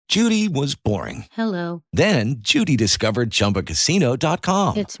Judy was boring. Hello. Then Judy discovered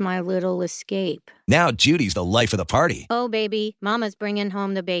ChumbaCasino.com. It's my little escape. Now Judy's the life of the party. Oh, baby, mama's bringing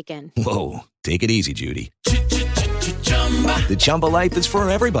home the bacon. Whoa, take it easy, Judy. The Chumba life is for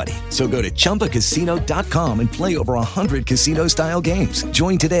everybody. So go to ChumbaCasino.com and play over 100 casino-style games.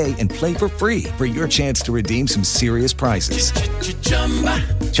 Join today and play for free for your chance to redeem some serious prizes.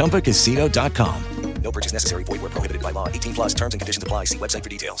 ChumbaCasino.com. No purchase necessary. Void where prohibited by law. 18 plus terms and conditions apply. See website for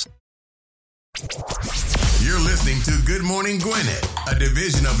details. You're listening to Good Morning Gwinnett, a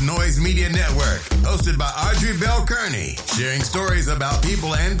division of Noise Media Network, hosted by Audrey Bell Kearney, sharing stories about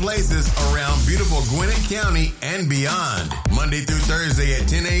people and places around beautiful Gwinnett County and beyond. Monday through Thursday at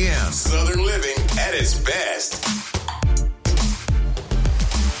 10 a.m. Southern living at its best.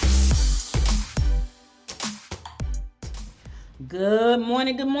 Good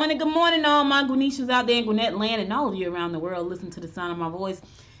morning, good morning, good morning, all my Gwinnetians out there in Gwinnett land and all of you around the world. Listen to the sound of my voice.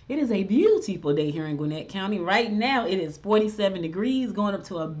 It is a beautiful day here in Gwinnett County. Right now, it is 47 degrees, going up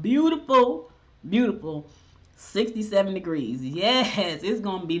to a beautiful 67 degrees. Yes, it's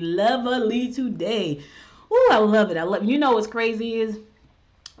going to be lovely today. Ooh, I love it. You know what's crazy is,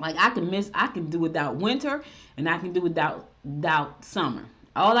 like, I can do without winter, and I can do without summer.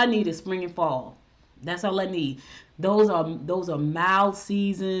 All I need is spring and fall. That's all I need. Those are mild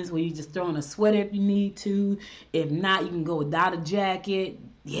seasons where you just throw on a sweater if you need to. If not, you can go without a jacket.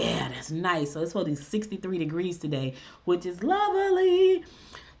 Yeah, that's nice. So it's supposed to be 63 degrees today, which is lovely.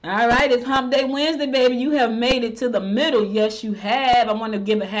 All right, it's Hump Day Wednesday, baby. You have made it to the middle. Yes, you have. I want to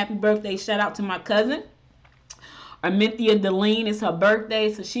give a happy birthday shout out to my cousin, Arminthia Deline. It's her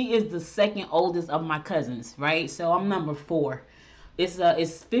birthday, so she is the second oldest of my cousins, right? So I'm number 4.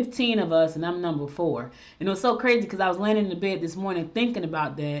 It's 15 of us, and I'm number 4. And it was so crazy because I was laying in the bed this morning thinking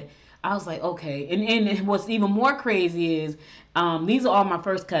about that. I was like, okay. And what's even more crazy is these are all my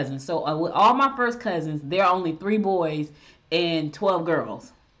first cousins. So with all my first cousins, there are only 3 boys and 12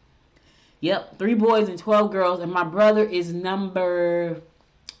 girls. Yep, 3 boys and 12 girls. And my brother is number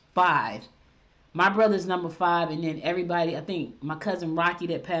 5. My brother's number 5. And then everybody, I think my cousin Rocky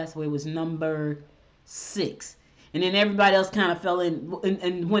that passed away was number 6. And then everybody else kind of fell in.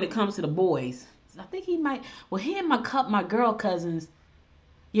 And when it comes to the boys, I think he might. Well, he and my girl cousins.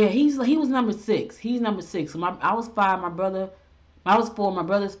 Yeah, he was number 6. He's number 6. So I was 5. I was 4. My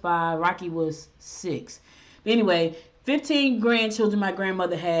brother's 5. Rocky was 6. But anyway, 15 grandchildren my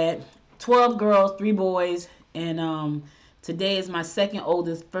grandmother had. 12 girls, 3 boys, and today is my second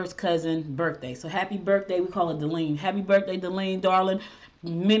oldest first cousin birthday. So happy birthday. We call it Deline. Happy birthday, Deline, darling.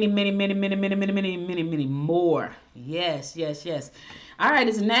 Many more. Yes. All right,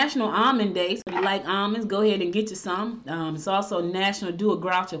 it's National Almond Day. So if you like almonds, go ahead and get you some. It's also National Do a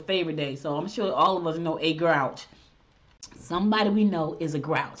Grouch Your Favorite Day. So I'm sure all of us know a grouch. Somebody we know is a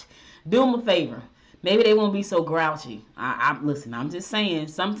grouch. Do them a favor. Maybe they won't be so grouchy. Listen, I'm just saying,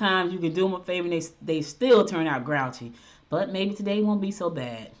 sometimes you can do them a favor and they still turn out grouchy. But maybe today won't be so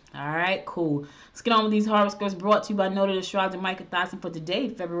bad. All right, cool. Let's get on with these horoscopes brought to you by Noted Astrologer Micah Thotson for today,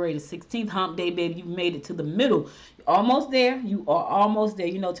 February the 16th. Hump Day, baby. You've made it to the middle. You're almost there. You are almost there.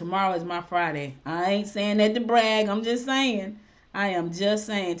 You know, tomorrow is my Friday. I ain't saying that to brag. I'm just saying. I am just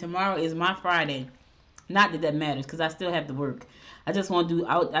saying tomorrow is my Friday. Not that matters because I still have to work. I just want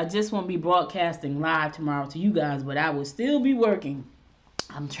to be broadcasting live tomorrow to you guys, but I will still be working.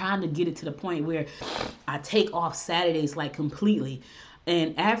 I'm trying to get it to the point where I take off Saturdays like completely.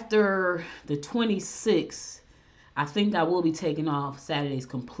 And after the 26th, I think I will be taking off Saturdays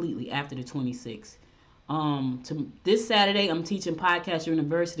completely after the 26th. This Saturday, I'm teaching Podcast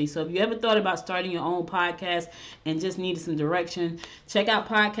University. So if you ever thought about starting your own podcast and just needed some direction, check out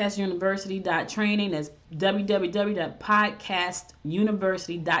podcastuniversity.training. That's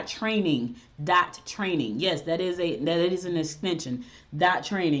www.podcastuniversity.training. Yes, that is an extension.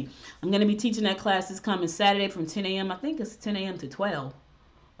 .training. I'm going to be teaching that class this coming Saturday from 10 a.m. I think it's 10 a.m. to 12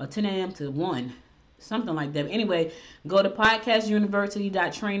 or 10 a.m. to 1. Something like that. But anyway, go to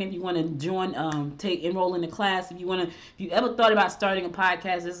podcastuniversity.training if you want to join, enroll in the class. If you ever thought about starting a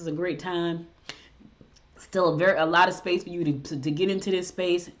podcast, this is a great time. Still a lot of space for you to get into this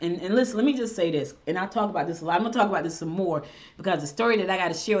space. And listen, let me just say this, and I'll talk about this a lot. I'm gonna talk about this some more because the story that I got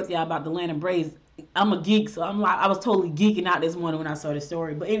to share with y'all about the Land of Braves. I'm a geek, so I was totally geeking out this morning when I saw the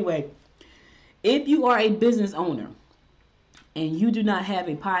story. But anyway, if you are a business owner and you do not have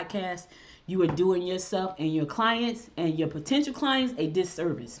a podcast, you are doing yourself and your clients and your potential clients a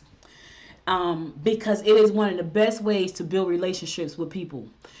disservice. Because it is one of the best ways to build relationships with people.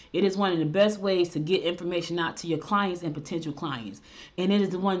 It is one of the best ways to get information out to your clients and potential clients. And it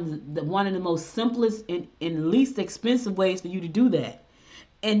is one of the most simplest and least expensive ways for you to do that.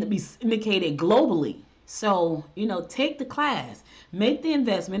 and to be syndicated globally. So, take the class, make the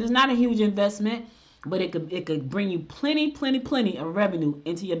investment. It's not a huge investment, but it could bring you plenty of revenue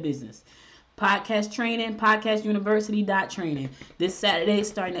into your business. Podcast training, podcastuniversity.training. This Saturday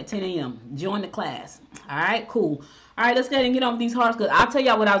starting at 10 a.m. Join the class. All right, cool. All right, let's go ahead and get on with these hard skills. I'll tell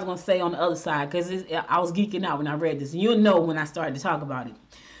y'all what I was going to say on the other side, because I was geeking out when I read this. You'll know when I started to talk about it.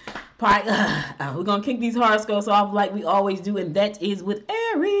 We're going to kick these hard skills off like we always do, and that is with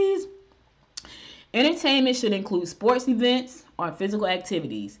Aries. Entertainment should include sports events or physical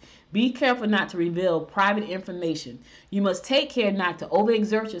activities. Be careful not to reveal private information. You must take care not to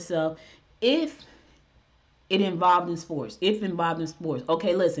overexert yourself if involved in sports.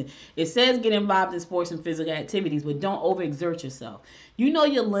 Okay, listen. It says get involved in sports and physical activities, but don't overexert yourself. You know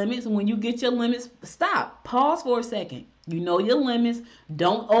your limits, and when you get your limits, stop. Pause for a second. You know your limits.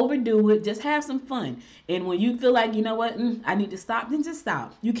 Don't overdo it. Just have some fun. And when you feel like, you know what, I need to stop, then just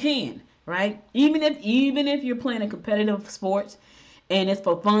stop. You can, right? Even if you're playing a competitive sports and it's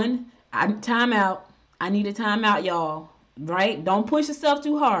for fun, time out. I need a timeout, y'all. Right? Don't push yourself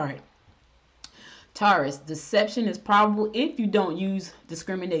too hard. Taurus, deception is probable if you don't use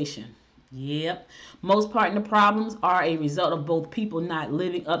discrimination. Yep. Most partner problems are a result of both people not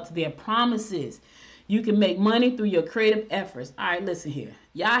living up to their promises. You can make money through your creative efforts. All right, listen here.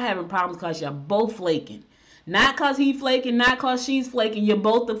 Y'all having problems because y'all both flaking. Not because he flaking, not because she's flaking. You're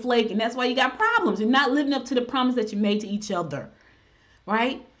both the flaking. That's why you got problems. You're not living up to the promise that you made to each other.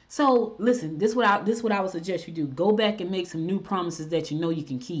 Right? So, listen, this is what I would suggest you do. Go back and make some new promises that you know you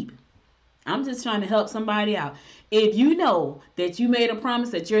can keep. I'm just trying to help somebody out. If you know that you made a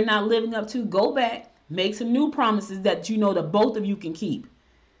promise that you're not living up to, go back, make some new promises that you know that both of you can keep.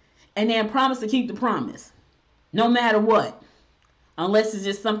 And then promise to keep the promise. No matter what. Unless it's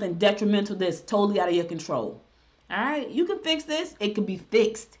just something detrimental that's totally out of your control. All right? You can fix this. It could be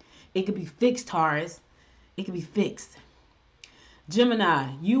fixed. It could be fixed, Taurus. It could be fixed.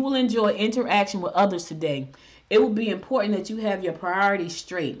 Gemini, you will enjoy interaction with others today. It will be important that you have your priorities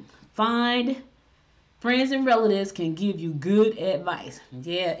straight. Find friends and relatives can give you good advice.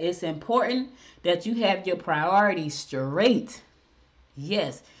 Yeah, it's important that you have your priorities straight.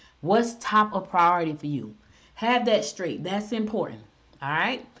 Yes, what's top of priority for you? Have that straight. That's important. All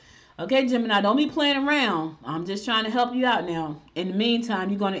right? Okay, Gemini, don't be playing around. I'm just trying to help you out now. In the meantime,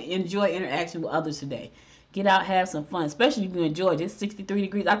 you're going to enjoy interaction with others today. Get out, have some fun, especially if you're in Georgia. It's 63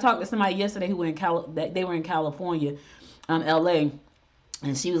 degrees. I talked to somebody yesterday who were they were in California, LA.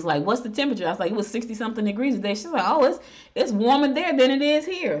 And she was like, what's the temperature? I was like, it was 60-something degrees today. She's like, oh, it's warmer there than it is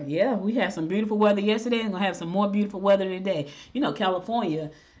here. Yeah, we had some beautiful weather yesterday and going to have some more beautiful weather today. California,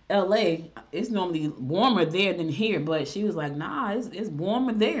 LA, it's normally warmer there than here. But she was like, nah, it's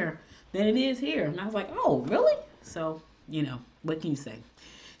warmer there than it is here. And I was like, oh, really? So, what can you say?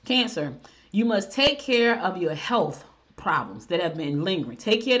 Cancer, you must take care of your health problems that have been lingering.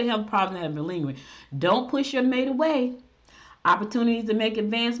 Take care of the health problems that have been lingering. Don't push your mate away. Opportunities to make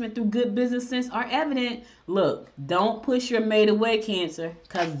advancement through good business sense are evident. Look, don't push your mate away, Cancer,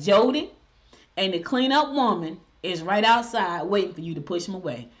 because Jody and the cleanup woman is right outside waiting for you to push him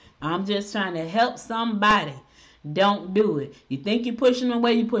away. I'm just trying to help somebody. Don't do it. You think you're pushing them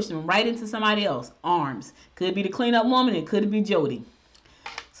away, you push them right into somebody else's arms. Could be the cleanup woman, it could be Jody.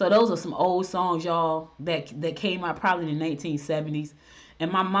 So those are some old songs, y'all, that came out probably in the 1970s.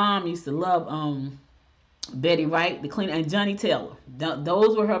 And my mom used to love Betty Wright, the cleaner, and Johnny Taylor.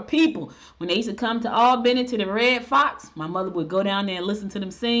 Those were her people. When they used to come to Albany to the Red Fox, my mother would go down there and listen to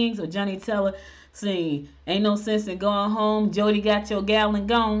them sing. So Johnny Taylor sing, ain't no sense in going home. Jody got your gallon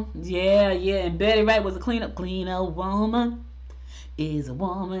gone. Yeah. And Betty Wright was a cleanup woman is a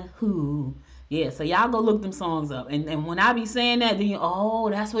woman who. Yeah, so y'all go look them songs up. And when I be saying that, then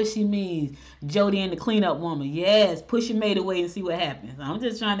that's what she means. Jody and the cleanup woman. Yes, push your mate away and see what happens. I'm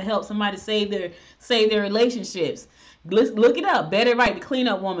just trying to help somebody save their relationships. Look it up. Betty Wright, the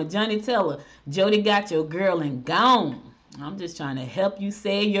cleanup woman, Johnny Taylor. Jody got your girl and gone. I'm just trying to help you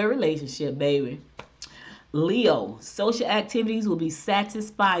save your relationship, baby. Leo, social activities will be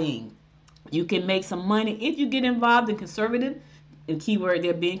satisfying. You can make some money if you get involved in conservative, and keyword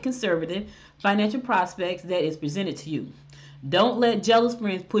there being conservative, financial prospects that is presented to you. Don't let jealous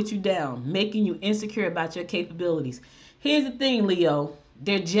friends put you down, making you insecure about your capabilities. Here's the thing, Leo.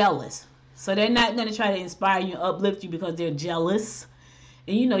 They're jealous. So they're not going to try to inspire you and uplift you because they're jealous.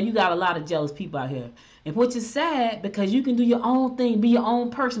 And you got a lot of jealous people out here. And which is sad because you can do your own thing, be your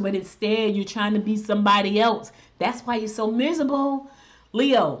own person, but instead you're trying to be somebody else. That's why you're so miserable.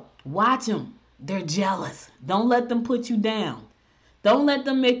 Leo, watch them. They're jealous. Don't let them put you down. Don't let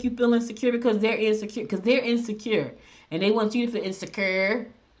them make you feel insecure because they're insecure. And they want you to feel insecure.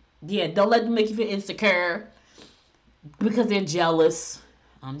 Yeah, don't let them make you feel insecure because they're jealous.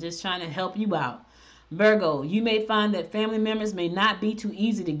 I'm just trying to help you out. Virgo, you may find that family members may not be too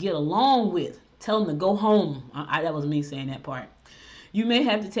easy to get along with. Tell them to go home. That was me saying that part. You may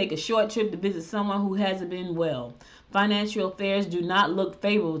have to take a short trip to visit someone who hasn't been well. Financial affairs do not look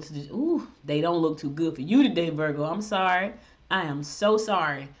favorable to they don't look too good for you today, Virgo. I'm sorry. I am so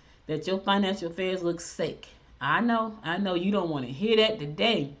sorry that your financial affairs look sick. I know you don't want to hear that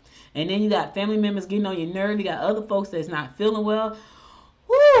today. And then you got family members getting on your nerve. You got other folks that's not feeling well.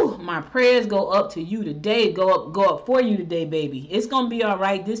 Woo! My prayers go up to you today. Go up for you today, baby. It's going to be all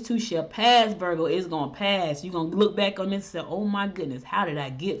right. This too shall pass, Virgo. It's going to pass. You're going to look back on this and say, oh my goodness, how did I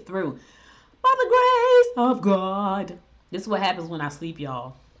get through? By the grace of God. This is what happens when I sleep,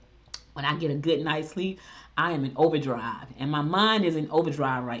 y'all. When I get a good night's sleep, I am in overdrive. And my mind is in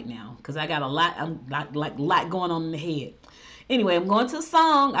overdrive right now because I got a lot going on in the head. Anyway, I'm going to a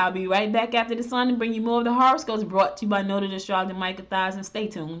song. I'll be right back after the song and bring you more of the horoscopes brought to you by Noted Astrologer Micah Thies. Stay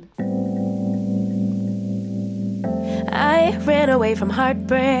tuned. I ran away from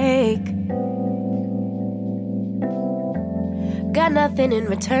heartbreak. Got nothing in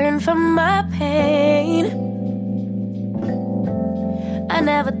return for my pain. I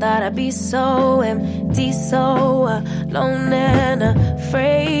never thought I'd be so empty, so alone and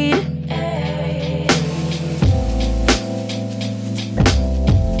afraid.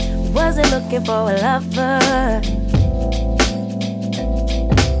 Wasn't looking for a lover.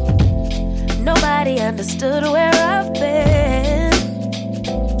 Nobody understood where I've been.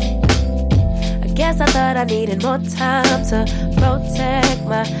 I guess I thought I needed more time to protect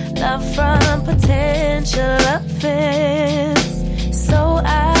my love from potential offense. So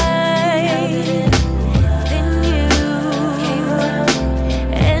then you came around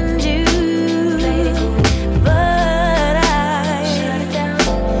and you but I shut it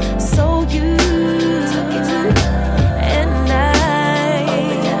down. So you took it to and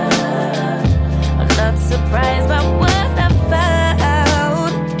I'm not surprised by what I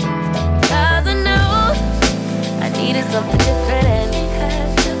found. 'Cause I know I needed something different and it had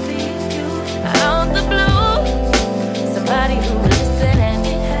to be you. Out the blue, somebody who would listen and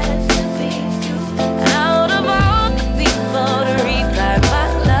it had to be you. Out of all the people to revive my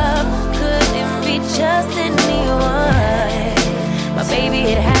love, couldn't be just anyone. My baby,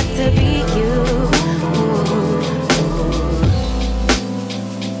 it had to be you.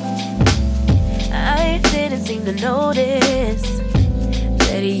 I didn't seem to notice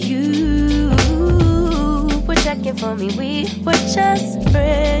that you were checking for me. We were just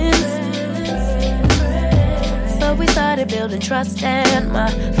friends. So we started building trust and my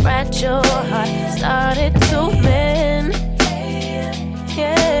fragile heart started to mend.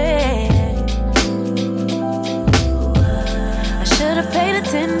 Yeah. I should have paid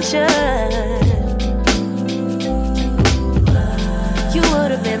attention. You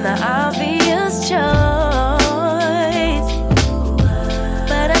would have been the obvious choice.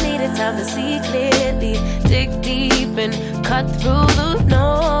 But I needed time to see clearly, dig deep and cut through the noise.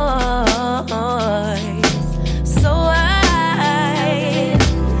 So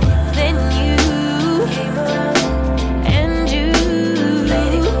then you came around and you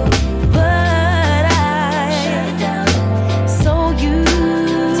let it go. But I shut it down. So you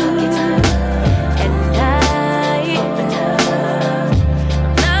took it to and I opened up.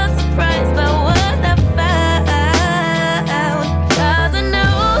 I'm not surprised by what I found. 'Cause I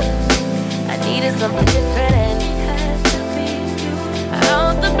know I needed something different and it had to be you.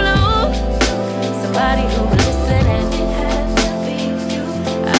 Out the blue, somebody who would listen and it had to be you.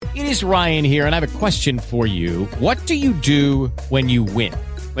 It is Ryan here, and I have a question for you. What do you do when you win?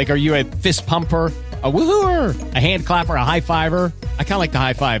 Like, are you a fist pumper, a woohooer, a hand clapper, a high fiver? I kind of like the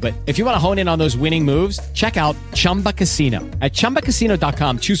high five, but if you want to hone in on those winning moves, check out Chumba Casino. At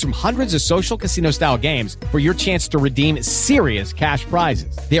ChumbaCasino.com, choose from hundreds of social casino-style games for your chance to redeem serious cash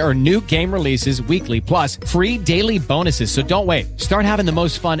prizes. There are new game releases weekly, plus free daily bonuses. So don't wait. Start having the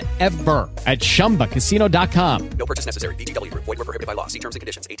most fun ever at ChumbaCasino.com. No purchase necessary. VGW Group. Void where prohibited by law. See terms and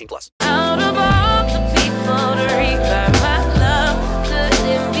conditions. 18+. Out of all the people to revive my love,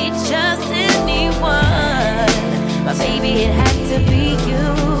 couldn't be just anyone. My baby, it had to be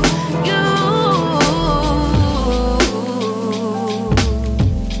you.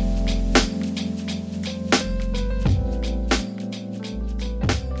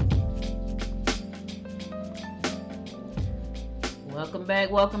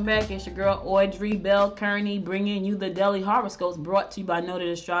 Welcome back. It's your girl Audrey Bell Kearney bringing you the daily horoscopes brought to you by Noted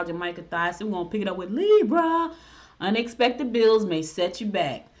Astrologer Micah Thies. So we're going to pick it up with Libra. Unexpected bills may set you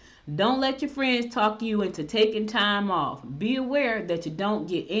back. Don't let your friends talk you into taking time off. Be aware that you don't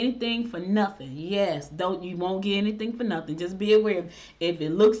get anything for nothing. Yes, you won't get anything for nothing. Just be aware. If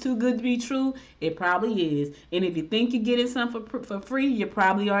it looks too good to be true, it probably is. And if you think you're getting something for free, you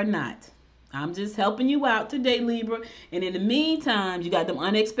probably are not. I'm just helping you out today, Libra. And in the meantime, you got them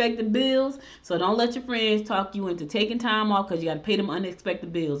unexpected bills. So don't let your friends talk you into taking time off because you got to pay them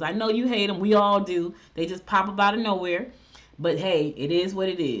unexpected bills. I know you hate them. We all do. They just pop up out of nowhere. But hey, it is what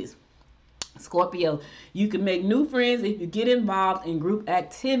it is. Scorpio, you can make new friends if you get involved in group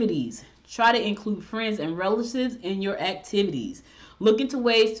activities. Try to include friends and relatives in your activities. Look into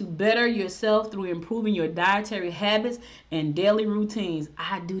ways to better yourself through improving your dietary habits and daily routines.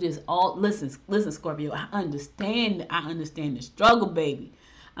 I do this all. Listen, Scorpio. I understand the struggle, baby.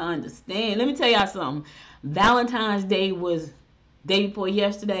 I understand. Let me tell y'all something. Valentine's Day was day before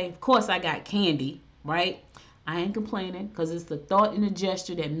yesterday. Of course, I got candy, right? I ain't complaining because it's the thought and the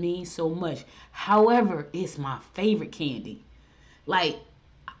gesture that means so much. However, it's my favorite candy. Like,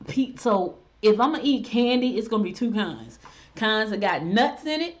 so if I'm gonna eat candy, it's gonna be two kinds. Kinds that got nuts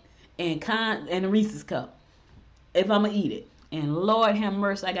in it and a Reese's cup. If I'm gonna eat it, and Lord have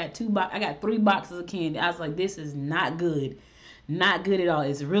mercy, I got 3 boxes of candy. I was like, this is not good, not good at all.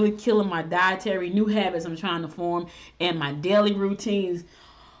 It's really killing my dietary new habits I'm trying to form and my daily routines.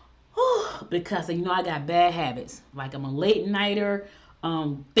 Because I got bad habits. Like I'm a late nighter,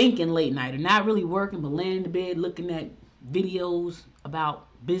 thinking late nighter, not really working, but laying in the bed looking at videos about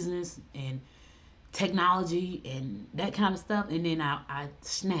business and technology and that kind of stuff, and then I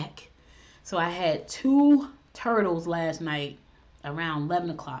snack. So I had 2 turtles last night around 11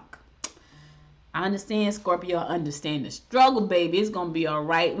 o'clock. I understand, Scorpio. I understand the struggle, baby. It's gonna be all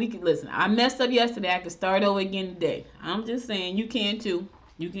right. We can listen. I messed up yesterday. I can start over again today. I'm just saying, you can too.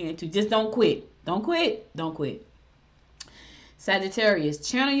 You can too. Just don't quit. Don't quit. Don't quit. Sagittarius,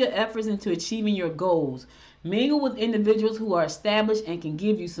 channel your efforts into achieving your goals. Mingle with individuals who are established and can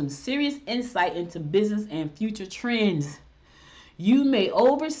give you some serious insight into business and future trends. You may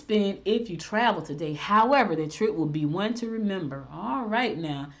overspend if you travel today. However, the trip will be one to remember. All right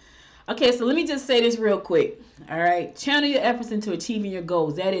now. Okay, so let me just say this real quick. All right. Channel your efforts into achieving your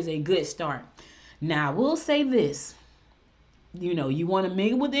goals. That is a good start. Now, I will say this. You want to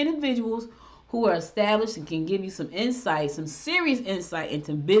mingle with individuals who are established and can give you some insight, some serious insight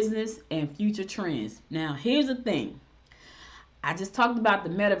into business and future trends. Now, here's the thing. I just talked about the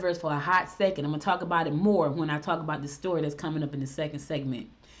metaverse for a hot second. I'm going to talk about it more when I talk about the story that's coming up in the second segment.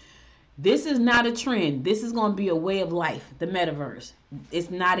 This is not a trend. This is going to be a way of life, the metaverse. It's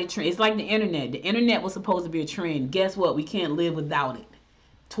not a trend. It's like the internet. The internet was supposed to be a trend. Guess what? We can't live without it.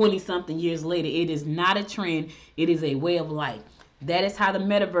 20-something years later, it is not a trend. It is a way of life. That is how the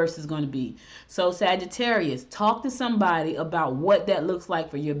metaverse is going to be. So Sagittarius, talk to somebody about what that looks like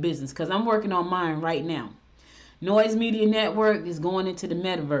for your business, because I'm working on mine right now. Noise Media Network is going into the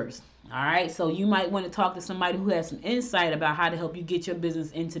metaverse. All right, so you might want to talk to somebody who has some insight about how to help you get your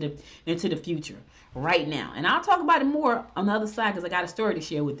business into the future right now. And I'll talk about it more on the other side because I got a story to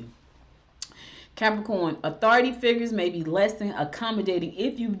share with you. Capricorn, authority figures may be less than accommodating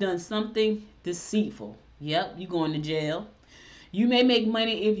if you've done something deceitful. Yep, you're going to jail. You may make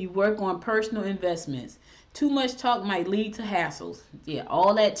money if you work on personal investments. Too much talk might lead to hassles. Yeah,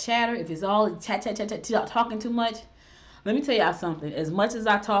 all that chatter, if it's all chat, talking too much. Let me tell y'all something. As much as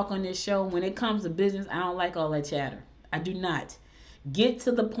I talk on this show, when it comes to business, I don't like all that chatter. I do not. Get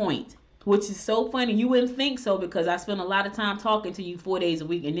to the point, which is so funny. You wouldn't think so because I spend a lot of time talking to you 4 days a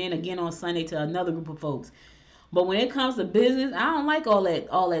week and then again on Sunday to another group of folks. But when it comes to business, I don't like all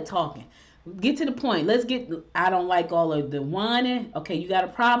that talking. Get to the point. I don't like all of the whining. Okay, you got a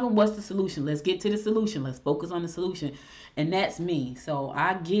problem? What's the solution? Let's get to the solution. Let's focus on the solution. And that's me. So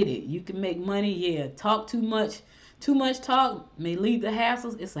I get it. You can make money. Yeah, talk too much. Too much talk may lead to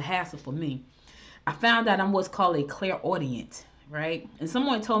hassles. It's a hassle for me. I found out I'm what's called a clairaudient, right? And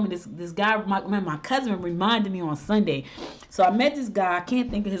someone told me this guy, my cousin reminded me on Sunday. So I met this guy. I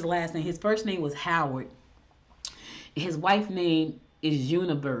can't think of his last name. His first name was Howard. His wife's name is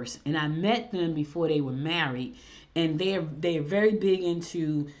Universe, and I met them before they were married, and they're very big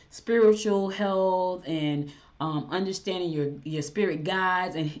into spiritual health and understanding your spirit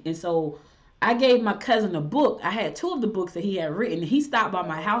guides, and so I gave my cousin a book. I had 2 of the books that he had written. He stopped by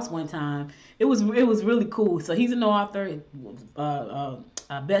my house one time. It was really cool. So he's an author,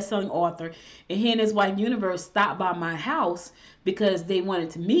 a best-selling author, and he and his wife Universe stopped by my house because they wanted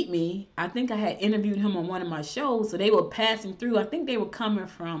to meet me. I think I had interviewed him on one of my shows, so they were passing through. I think they were coming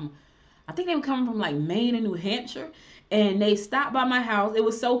from I think they were coming from like Maine and New Hampshire. And they stopped by my house. It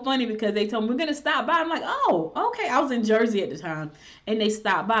was so funny because they told me, we're going to stop by. I'm like, oh, okay. I was in Jersey at the time. And they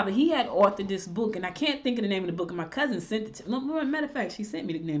stopped by. But he had authored this book. And I can't think of the name of the book. And my cousin sent it to me. Matter of fact, she sent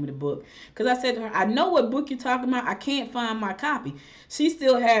me the name of the book. Because I said to her, I know what book you're talking about. I can't find my copy. She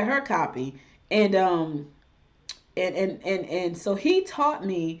still had her copy. And so he taught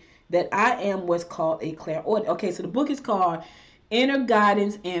me that I am what's called a clairaudient. Okay, so the book is called Inner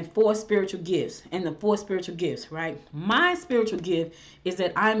Guidance and 4 Spiritual Gifts. And the 4 spiritual gifts, right? My spiritual gift is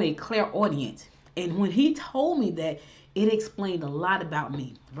that I'm a clairaudient. And when he told me that, it explained a lot about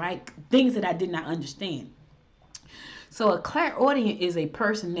me, right? Things that I did not understand. So a clairaudient is a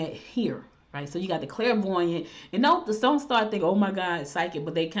person that hears, right? So you got the clairvoyant. And don't start thinking, oh my God, psychic,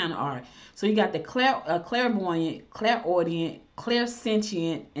 but they kind of are. So you got the clairvoyant, clairaudient,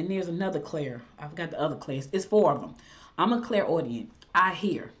 clairsentient, and there's another clair. I forgot the other clairs. It's 4 of them. I'm a clairaudient. I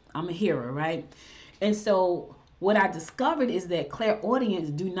hear. I'm a hearer, right? And so what I discovered is that clairaudients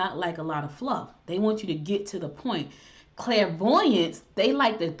do not like a lot of fluff. They want you to get to the point. Clairvoyants, they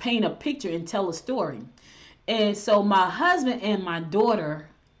like to paint a picture and tell a story. And so my husband and my daughter,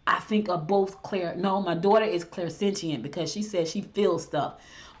 I think, are both No, my daughter is clairsentient because she says she feels stuff.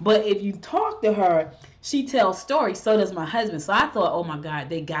 But if you talk to her, she tells stories. So does my husband. So I thought, oh my God,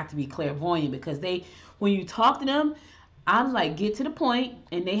 they got to be clairvoyant because when you talk to them, I'm like, get to the point,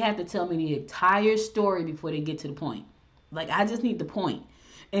 and they have to tell me the entire story before they get to the point. Like, I just need the point.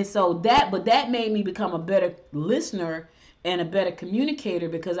 And so that made me become a better listener and a better communicator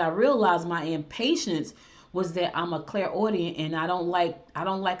because I realized my impatience was that I'm a clairaudient and I don't like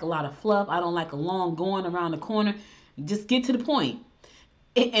a lot of fluff. I don't like a long going around the corner. Just get to the point.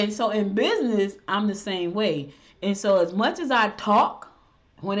 And so in business, I'm the same way. And so as much as I talk,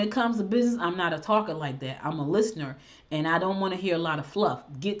 when it comes to business, I'm not a talker like that. I'm a listener, and I don't want to hear a lot of fluff.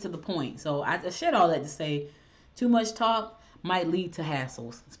 Get to the point. So I said all that to say too much talk might lead to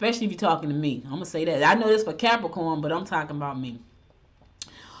hassles, especially if you're talking to me. I'm going to say that. I know this for Capricorn, but I'm talking about me.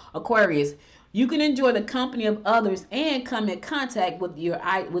 Aquarius, you can enjoy the company of others and come in contact with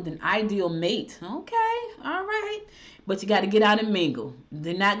an ideal mate. Okay, all right. But you got to get out and mingle.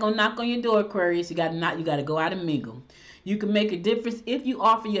 They're not going to knock on your door, Aquarius. You got to go out and mingle. You can make a difference if you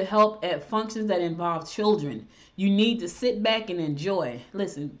offer your help at functions that involve children. You need to sit back and enjoy.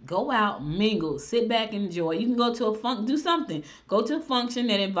 Listen, go out, mingle, sit back and enjoy. You can go to do something. Go to a function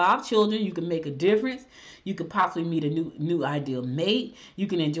that involves children. You can make a difference. You could possibly meet a new ideal mate. You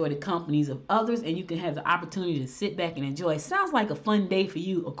can enjoy the companies of others, and you can have the opportunity to sit back and enjoy. It sounds like a fun day for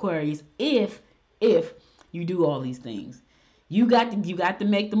you, Aquarius, if you do all these things. You got to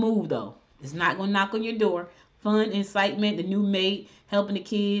make the move, though. It's not going to knock on your door. Fun, excitement, the new mate, helping the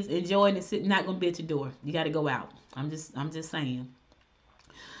kids, enjoying and sitting, not going to be at your door. You got to go out. I'm just saying.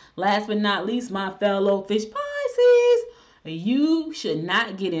 Last but not least, my fellow fish Pisces, you should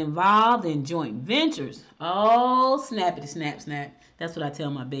not get involved in joint ventures. Oh, snappity snap snap. That's what I tell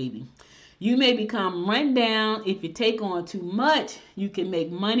my baby. You may become run down if you take on too much. You can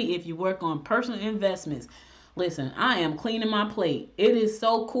make money if you work on personal investments. Listen, I am cleaning my plate. It is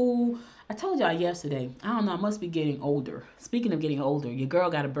so cool. I told y'all yesterday, I don't know, I must be getting older. Speaking of getting older, your girl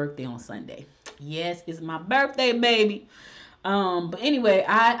got a birthday on Sunday. Yes, it's my birthday, baby. But anyway,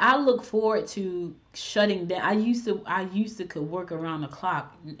 I look forward to shutting down. I used to could work around the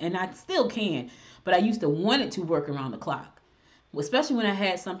clock, and I still can, but I used to want it to work around the clock. Especially when I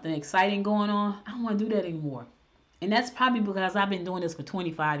had something exciting going on. I don't want to do that anymore. And that's probably because I've been doing this for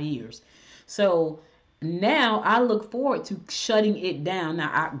 25 years. So now I look forward to shutting it down.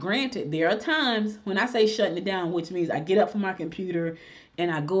 Now, granted, there are times when I say shutting it down, which means I get up from my computer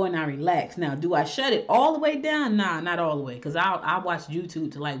and I go and I relax. Now, do I shut it all the way down? Nah, not all the way, because I watch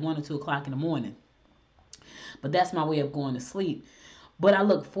YouTube till like 1 or 2 o'clock in the morning. But that's my way of going to sleep. But I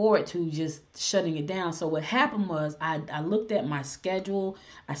look forward to just shutting it down. So what happened was I looked at my schedule.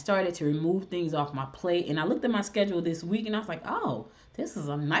 I started to remove things off my plate. And I looked at my schedule this week and I was like, oh, this is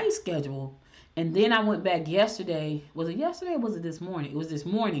a nice schedule. And then I went back yesterday. Was it yesterday or was it this morning? It was this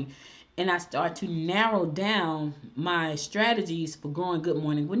morning. And I started to narrow down my strategies for growing Good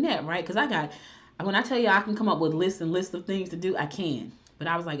Morning Gwinnett, right? Because when I tell you I can come up with lists of things to do, I can. But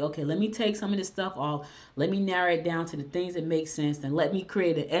I was like, okay, let me take some of this stuff off. Let me narrow it down to the things that make sense. And let me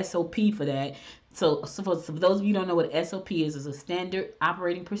create an SOP for that. So for those of you who don't know what SOP is, it's a standard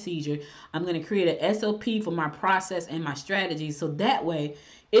operating procedure. I'm going to create an SOP for my process and my strategy. So that way,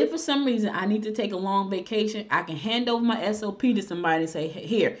 if for some reason I need to take a long vacation, I can hand over my SOP to somebody and say,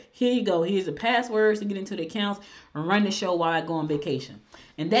 here you go. Here's the passwords to get into the accounts and run the show while I go on vacation.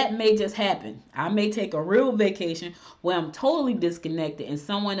 And that may just happen. I may take a real vacation where I'm totally disconnected and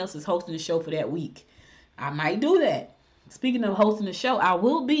someone else is hosting the show for that week. I might do that. Speaking of hosting the show, I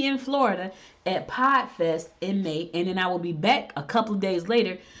will be in Florida at PodFest in May, and then I will be back a couple of days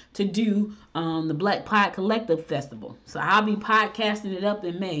later to do the Black Pod Collective Festival. So I'll be podcasting it up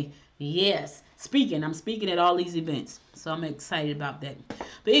in May. Yes, I'm speaking at all these events, so I'm excited about that.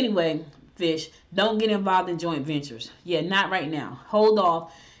 But anyway, Fish, don't get involved in joint ventures. Yeah, not right now. Hold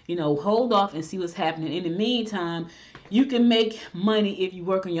off and see what's happening. In the meantime, you can make money if you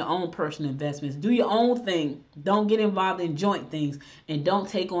work on your own personal investments. Do your own thing. Don't get involved in joint things, and don't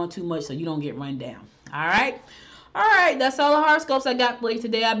take on too much so you don't get run down. All right? All right, that's all the horoscopes I got for you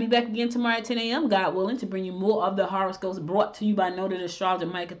today. I'll be back again tomorrow at 10 a.m., God willing, to bring you more of the horoscopes brought to you by noted astrologer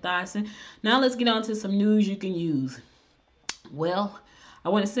Micah Thyssen. Now let's get on to some news you can use. Well, I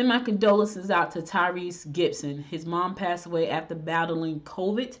want to send my condolences out to Tyrese Gibson. His mom passed away after battling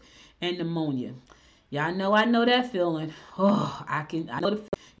COVID and pneumonia. Yeah, I know that feeling. Oh, I know the.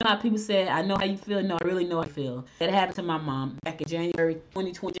 You know how people say, I know how you feel. No, I really know how I feel. That happened to my mom back in January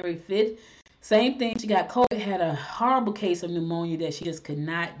 2020, January 5th. Same thing. She got COVID, had a horrible case of pneumonia that she just could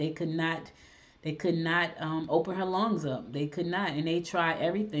not open her lungs up. They could not, and they tried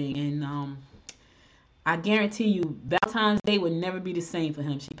everything. And I guarantee you, Valentine's Day would never be the same for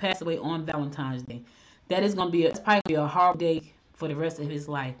him. She passed away on Valentine's Day. It's probably going to be a hard day for the rest of his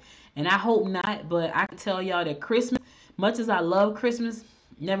life. And I hope not, but I can tell y'all that Christmas, much as I love Christmas,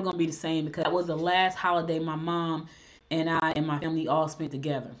 never going to be the same, because that was the last holiday my mom and I and my family all spent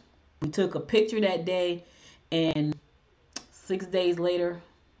together. We took a picture that day, and 6 days later,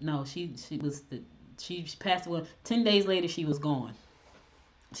 no, she passed away. 10 days later, she was gone.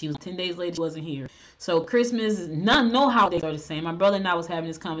 10 days later, she wasn't here. So Christmas, no holidays are the same. My brother and I was having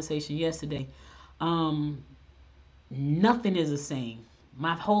this conversation yesterday. Nothing is the same.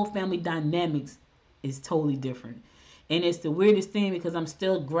 My whole family dynamics is totally different. And it's the weirdest thing, because I'm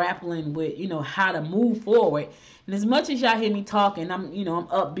still grappling with, how to move forward. And as much as y'all hear me talking, I'm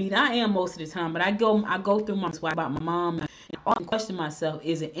upbeat. I am most of the time, but I go through my about my mom, and I often question myself,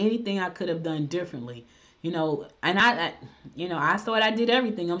 is there anything I could have done differently? And I thought I did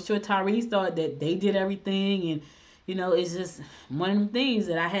everything. I'm sure Tyrese thought that they did everything, and it's just one of them things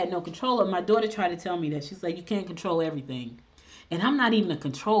that I had no control of. My daughter tried to tell me that. She's like, you can't control everything. And I'm not even a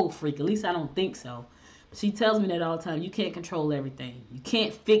control freak. At least I don't think so. She tells me that all the time. You can't control everything. You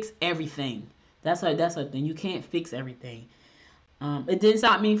can't fix everything. That's her thing. You can't fix everything. It didn't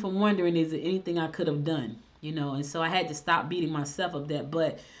stop me from wondering, is there anything I could have done? And so I had to stop beating myself up that.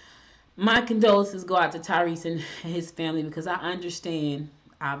 But my condolences go out to Tyrese and his family, because I understand.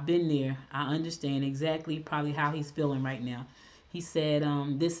 I've been there. I understand exactly probably how he's feeling right now. He said,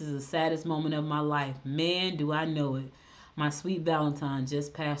 this is the saddest moment of my life. Man, do I know it. My sweet Valentine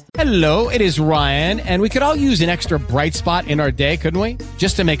just passed. Hello, it is Ryan, and we could all use an extra bright spot in our day, couldn't we?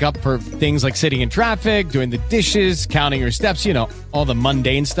 Just to make up for things like sitting in traffic, doing the dishes, counting your steps, all the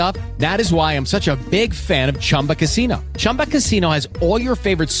mundane stuff. That is why I'm such a big fan of Chumba Casino. Chumba Casino has all your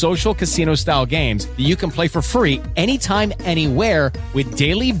favorite social casino-style games that you can play for free anytime, anywhere, with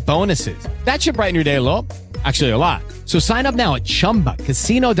daily bonuses. That should brighten your day a little. Actually, a lot. So sign up now at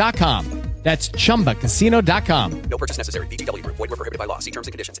ChumbaCasino.com. That's ChumbaCasino.com. No purchase necessary. VGW Group. Void where prohibited by law. See terms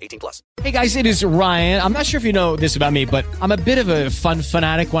and conditions. 18+. Hey guys, it is Ryan. I'm not sure if you know this about me, but I'm a bit of a fun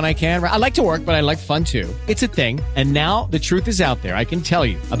fanatic when I can. I like to work, but I like fun too. It's a thing. And now the truth is out there. I can tell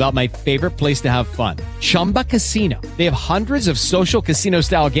you about my favorite place to have fun. Chumba Casino. They have hundreds of social casino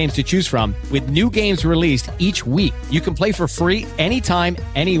style games to choose from, with new games released each week. You can play for free anytime,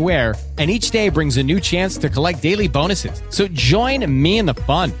 anywhere. And each day brings a new chance to collect daily bonuses. So join me in the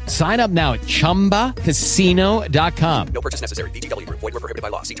fun. Sign up now at ChumbaCasino.com. No purchase necessary. VGW Group. Void where prohibited by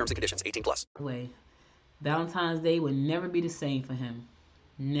law. See terms and conditions. 18+. Valentine's Day would never be the same for him.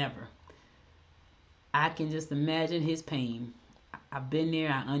 Never. I can just imagine his pain. I've been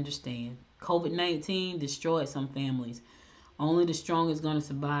there. I understand. COVID-19 destroyed some families. Only the strong is going to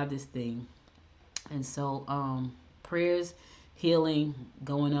survive this thing. And so, prayers, healing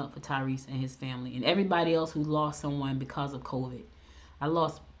going up for Tyrese and his family, and everybody else who lost someone because of COVID. I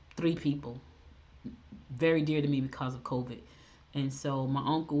lost 3 people very dear to me because of COVID. And so my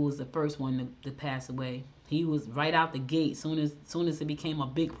uncle was the first one to pass away. He was right out the gate. Soon as it became a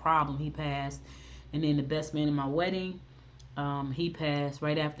big problem, he passed. And then the best man in my wedding, he passed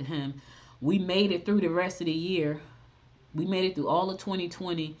right after him. we made it through the rest of the year. We made it through all of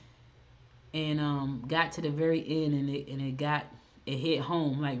 2020 and got to the very end, and it hit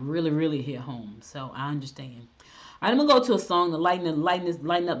home, like really, really hit home. So I understand. All right, I'm gonna go to a song to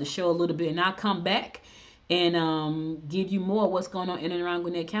lighten up the show a little bit, and I'll come back and give you more of what's going on in and around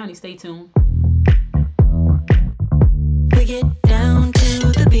Gwinnett County. Stay tuned. We get down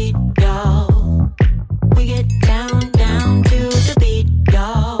to the beat, y'all. We get down to the beat,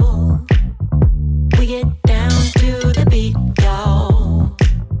 y'all. We get down to the beat, y'all.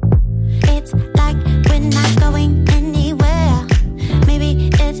 It's like we're not going anywhere. Maybe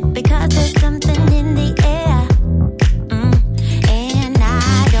it's because there's something in the air. And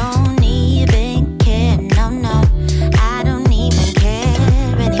I don't even care. No, I don't even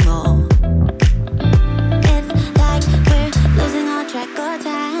care anymore. It's like we're losing all track of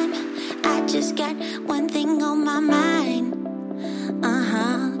time. I just got one thing on my mind.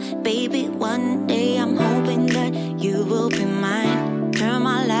 Baby, one day I'm hoping that you will be mine. Turn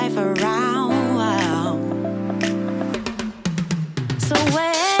my life around. Wow. So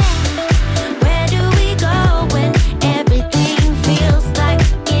where do we go when everything feels like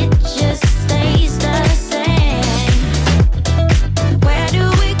it just stays the same? Where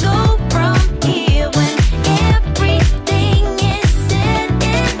do we go from here when everything is said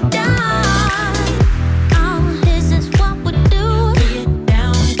and done? Oh, this is what we do. We get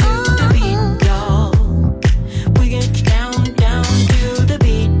down to the beat, y'all. We get down to the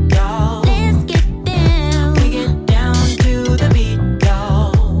beat, y'all. Let's get down. We get down to the beat,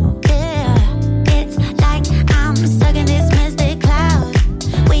 y'all. Yeah, it's like I'm stuck in this misty cloud,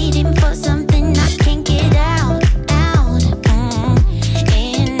 waiting for something I can't get out.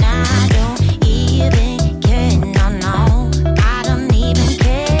 And I don't even care, no, I don't even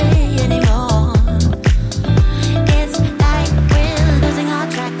care anymore. It's like we're losing all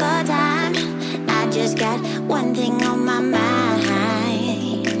track of time. I just got one thing on my mind.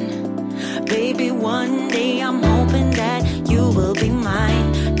 Baby, one day I'm hoping that you will be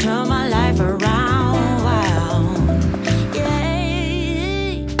mine. Turn my life around. Wow.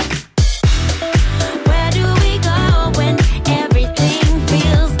 Yeah. Where do we go when everything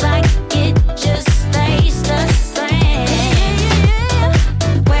feels like it just stays the same?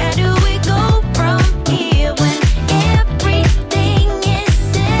 Where do we go from here when everything is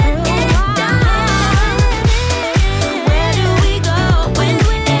said and done? Where do we go when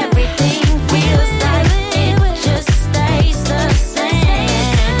everything feels like it just stays the same?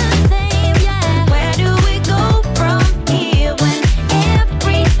 Where do we go from here when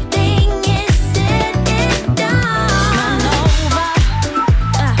everything is said and done?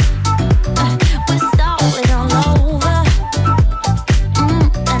 We're starting all over.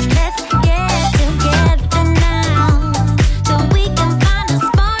 And let's get together now, so we can find a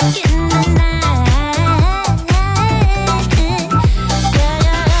spark in the night.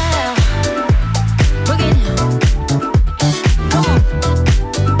 Yeah. Bring it down. Come on.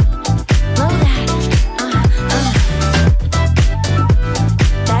 Blow that.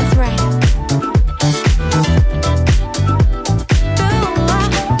 That's right.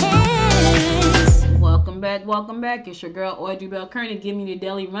 Welcome back. It's your girl Audrey Bell Kearney giving you the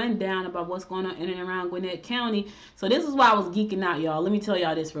daily rundown about what's going on in and around Gwinnett County. So this is why I was geeking out, y'all. Let me tell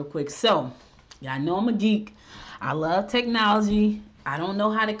y'all this real quick. So y'all know I'm a geek. I love technology. I don't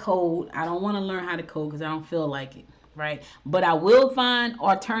know how to code. I don't want to learn how to code because I don't feel like it, right? But I will find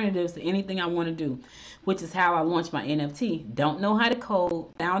alternatives to anything I want to do, which is how I launched my NFT. Don't know how to code.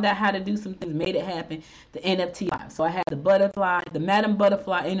 Found out how to do some things. Made it happen. The NFT. So I have the butterfly, the Madam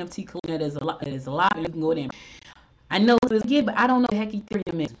Butterfly NFT collection. That is a lot. You can go there. I know it's good, but I don't know what the heck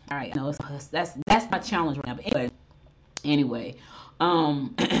Ethereum is. All right, no, that's my challenge right now. But anyway,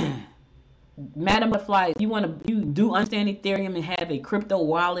 Madam Butterfly, if you do understand Ethereum and have a crypto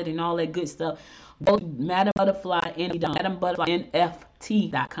wallet and all that good stuff, go to Madam Butterfly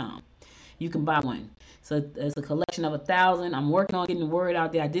NFT.com. You can buy one. So it's a collection of 1,000. I'm working on getting the word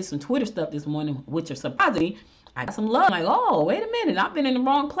out there. I did some Twitter stuff this morning, which are surprising me. I got some love. I'm like, oh, wait a minute. I've been in the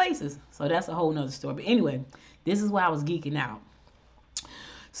wrong places. So that's a whole nother story. But anyway, this is why I was geeking out.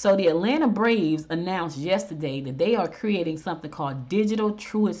 So the Atlanta Braves announced yesterday that they are creating something called Digital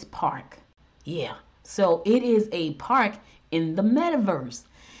Truist Park. Yeah. So it is a park in the metaverse.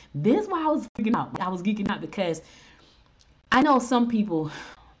 This is why I was geeking out. I was geeking out because I know some people,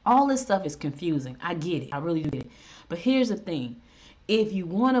 all this stuff is confusing. I get it. I really do get it. But here's the thing. If you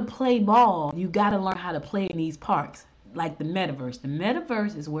want to play ball, you got to learn how to play in these parks, like the metaverse. The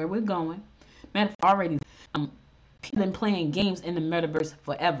metaverse is where we're going. Already, people been playing games in the metaverse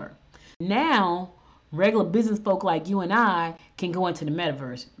forever. Now, regular business folk like you and I can go into the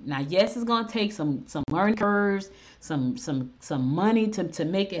metaverse. Now, yes, it's gonna take some learning curves, some money to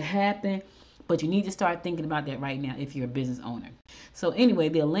make it happen, but you need to start thinking about that right now if you're a business owner. So anyway,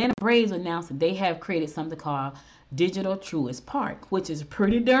 the Atlanta Braves announced that they have created something called Digital Truist Park, which is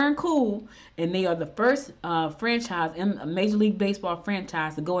pretty darn cool, and they are the first franchise in a Major League Baseball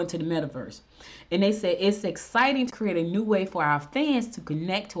franchise to go into the metaverse. And they say it's exciting to create a new way for our fans to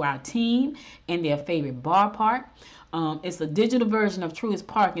connect to our team and their favorite ballpark. It's a digital version of Truist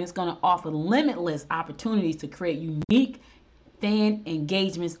Park, and it's going to offer limitless opportunities to create unique fan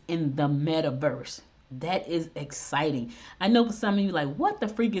engagements in the metaverse. That is exciting. I know for some of you, like, what the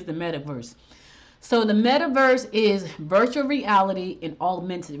freak is the metaverse? So the metaverse is virtual reality and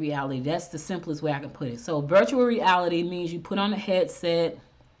augmented reality. That's the simplest way I can put it. So virtual reality means you put on a headset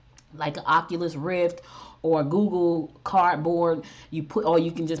like an Oculus Rift or a Google Cardboard. You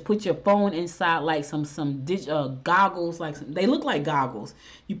can just put your phone inside like some goggles, they look like goggles.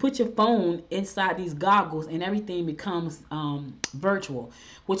 You put your phone inside these goggles and everything becomes virtual,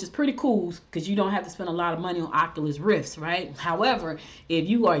 which is pretty cool because you don't have to spend a lot of money on Oculus Rifts, right? However, if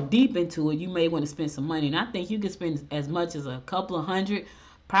you are deep into it, you may want to spend some money, and I think you can spend as much as a couple of hundred,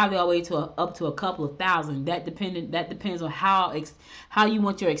 probably all the way to up to a couple of thousand. That depends on how you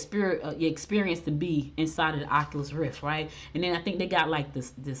want your experience to be inside of the Oculus Rift, right? And then I think they got like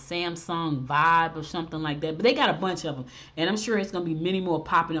this Samsung Vibe or something like that. But they got a bunch of them, and I'm sure it's gonna be many more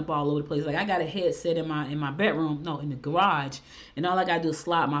popping up all over the place. Like I got a headset in my bedroom, no, in the garage, and all I gotta do is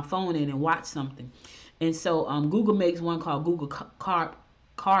slide my phone in and watch something. And so Google makes one called Google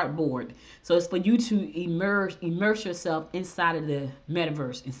Cardboard. So it's for you to immerse yourself inside of the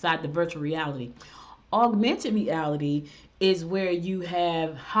metaverse, inside the virtual reality. Augmented reality is where you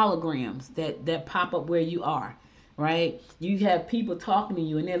have holograms that pop up where you are, right? You have people talking to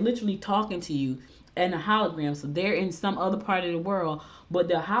you, and they're literally talking to you in a hologram. So they're in some other part of the world, but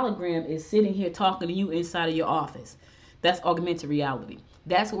the hologram is sitting here talking to you inside of your office. That's augmented reality.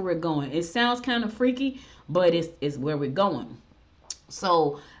 That's where we're going. It sounds kind of freaky, but it's where we're going.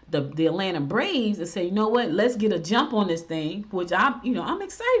 So the Atlanta Braves and say, you know what, let's get a jump on this thing, which I'm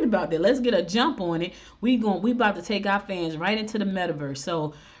excited about that. Let's get a jump on it. We about to take our fans right into the metaverse.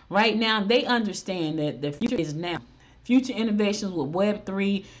 So right now they understand that the future is now. Future innovations with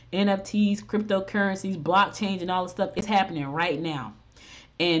Web3, NFTs, cryptocurrencies, blockchain, and all this stuff is happening right now.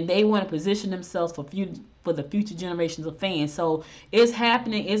 And they want to position themselves for the future generations of fans. So it's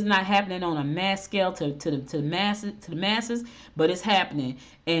happening. It's not happening on a mass scale to the masses, but it's happening.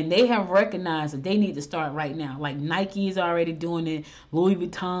 And they have recognized that they need to start right now. Like Nike is already doing it, Louis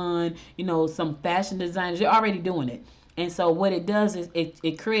Vuitton, some fashion designers, they're already doing it. And so what it does is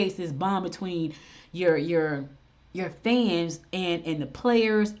it creates this bond between your fans and the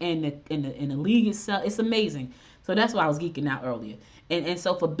players and the league itself. It's amazing. So that's why I was geeking out earlier. And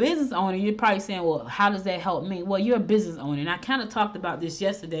so for business owner, you're probably saying, well, how does that help me? Well, you're a business owner. And I kind of talked about this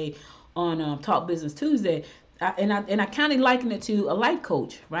yesterday on Talk Business Tuesday. And I kind of liken it to a life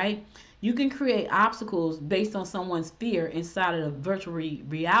coach, right? You can create obstacles based on someone's fear inside of the virtual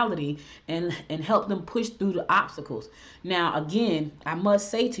reality and help them push through the obstacles. Now, again, I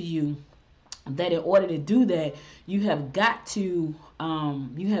must say to you that in order to do that, you have got to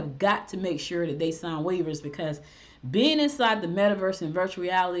make sure that they sign waivers, because being inside the metaverse and virtual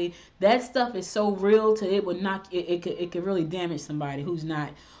reality, that stuff is so real to it would not it could really damage somebody who's not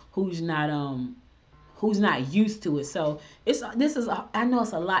used to it. So I know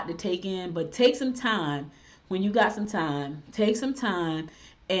it's a lot to take in, but take some time. When you got some time, take some time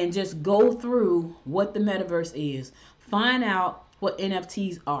and just go through what the metaverse is. Find out what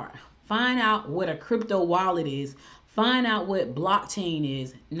NFTs are. Find out what a crypto wallet is. Find out what blockchain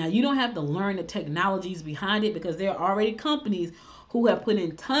is. Now, you don't have to learn the technologies behind it, because there are already companies who have put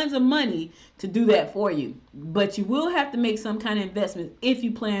in tons of money to do that for you. But you will have to make some kind of investment if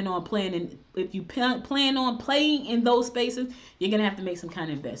you plan on playing in those spaces. You're gonna have to make some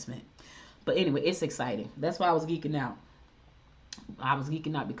kind of investment. But anyway, it's exciting. That's why I was geeking out. I was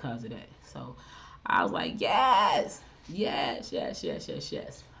geeking out because of that. So I was like, yes.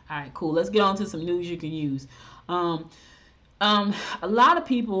 All right, cool. Let's get on to some news you can use. A lot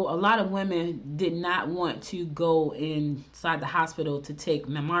of women did not want to go inside the hospital to take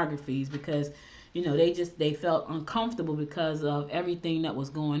mammographies because, they felt uncomfortable because of everything that was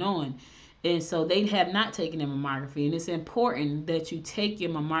going on. And so they have not taken their mammography. And it's important that you take your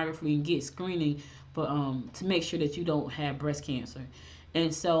mammography and get screening for to make sure that you don't have breast cancer.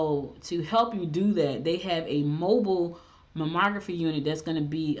 And so to help you do that, they have a mobile mammography unit that's going to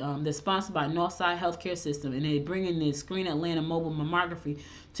be that's sponsored by Northside Healthcare System, and they're bringing this Screen Atlanta mobile mammography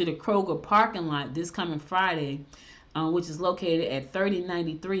to the Kroger parking lot this coming Friday, which is located at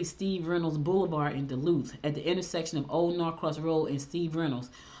 3093 Steve Reynolds Boulevard in Duluth at the intersection of Old Norcross Road and Steve Reynolds.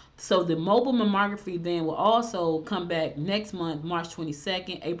 So the mobile mammography then will also come back next month, March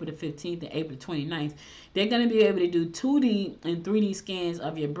 22nd, April the 15th, and April the 29th. They're going to be able to do 2D and 3D scans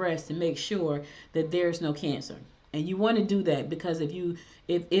of your breast to make sure that there's no cancer. And you want to do that because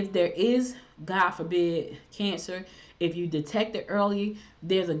if there is, God forbid, cancer, if you detect it early,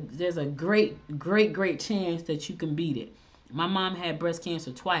 there's a great chance that you can beat it. My mom had breast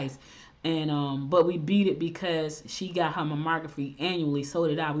cancer twice, and but we beat it because she got her mammography annually. So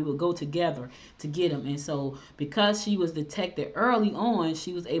did I. We would go together to get them, and so because she was detected early on,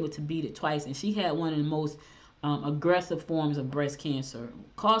 she was able to beat it twice, and she had one of the most aggressive forms of breast cancer.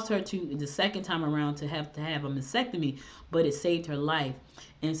 Caused her to the second time around to have a mastectomy, but it saved her life,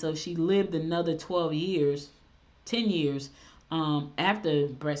 and so she lived another 10 years after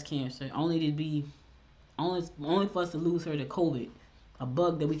breast cancer, only for us to lose her to COVID, a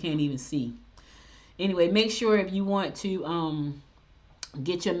bug that we can't even see. Anyway, make sure if you want to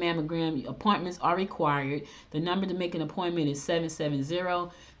get your mammogram, appointments are required. The number to make an appointment is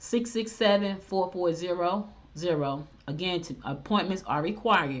 770-667-4400. Again, appointments are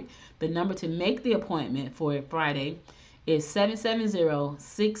required. The number to make the appointment for Friday is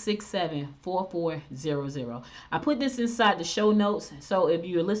 770-667-4400. I put this inside the show notes, so if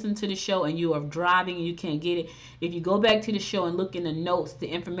you're listening to the show and you are driving and you can't get it, if you go back to the show and look in the notes, the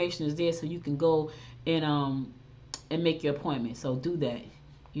information is there so you can go and make your appointment. So do that.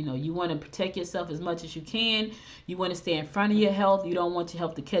 You know, you want to protect yourself as much as you can. You want to stay in front of your health. You don't want your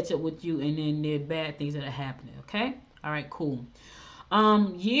health to catch up with you, and then there are bad things that are happening. Okay? All right, cool.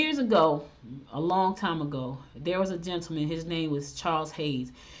 Years ago, a long time ago, there was a gentleman. His name was Charles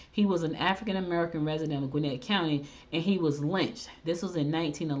Hayes. He was an African American resident of Gwinnett County, and he was lynched. This was in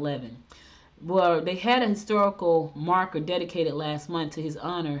 1911. Well, they had a historical marker dedicated last month to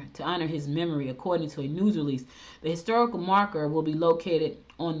honor his memory, according to a news release. The historical marker will be located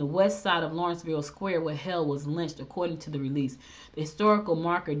on the west side of Lawrenceville Square, where Hale was lynched, according to the release. The historical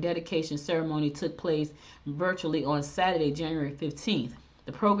marker dedication ceremony took place virtually on Saturday, January 15th.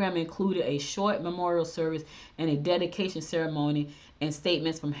 The program included a short memorial service and a dedication ceremony and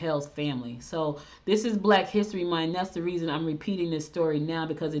statements from Hale's family. So this is Black History Month. That's the reason I'm repeating this story now,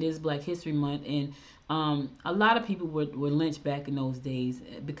 because it is Black History Month, and a lot of people were lynched back in those days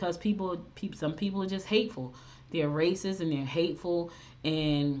because some people are just hateful. They're racist and they're hateful,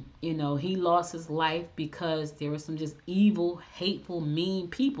 and you know, he lost his life because there were some just evil, hateful, mean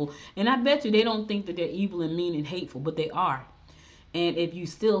people. And I bet you they don't think that they're evil and mean and hateful, but they are. And if you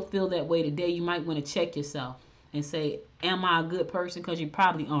still feel that way today, you might want to check yourself and say, am I a good person? Because you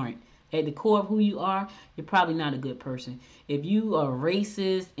probably aren't. At the core of who you are, you're probably not a good person. If you are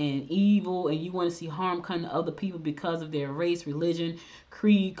racist and evil and you want to see harm come to other people because of their race, religion,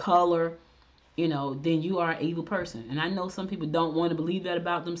 creed, color, you know, then you are an evil person. And I know some people don't want to believe that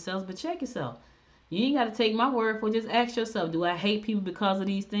about themselves, but check yourself. You ain't got to take my word for it. Just ask yourself, do I hate people because of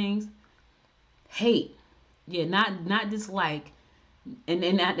these things? Hate. Yeah, not dislike. And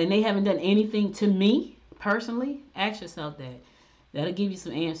they haven't done anything to me personally. Ask yourself that. That'll give you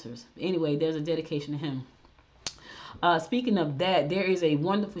some answers. Anyway, there's a dedication to him. Speaking of that, there is a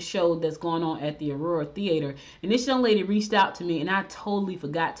wonderful show that's going on at the Aurora Theater. And this young lady reached out to me, and I totally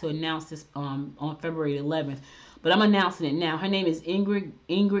forgot to announce this on February 11th. But I'm announcing it now. Her name is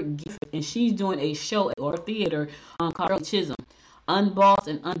Ingrid Gifford, and she's doing a show at Aurora Theater called Shirley Chisholm. Unbossed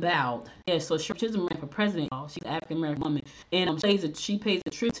and Unbowed. Yeah, so Shirley Chisholm ran for president. She's an African American woman, and she pays a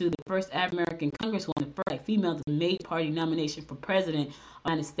tribute to the first African American congresswoman, the first Black female to make party nomination for president of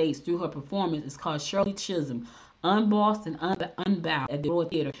the United States through her performance. It's called Shirley Chisholm, Unbossed and Unbowed at the Aurora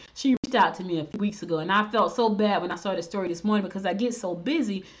Theater. She reached out to me a few weeks ago, and I felt so bad when I saw the story this morning because I get so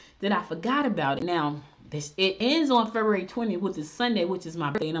busy that I forgot about it. Now, it ends on February 20th, which is Sunday, which is my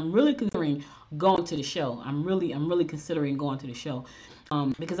birthday, and I'm really considering going to the show. I'm really considering going to the show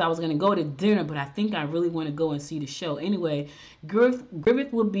because I was going to go to dinner, but I think I really want to go and see the show. Anyway,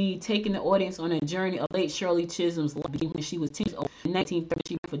 Griffith will be taking the audience on a journey of late Shirley Chisholm's life when she was 10 years old. In 1930,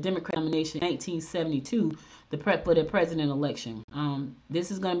 she ran for Democrat nomination in 1972 for the president election.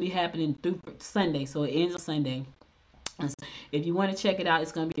 This is going to be happening through Sunday, so it ends on Sunday. If you want to check it out,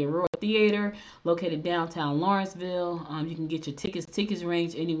 it's going to be the Aurora Theater, located downtown Lawrenceville. You can get your tickets. Tickets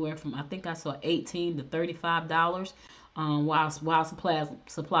range anywhere from, I think I saw $18 to $35. While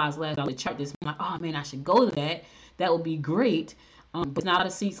supplies last. I chart this. I'm like, oh man, I should go to that. That would be great. but it's not a lot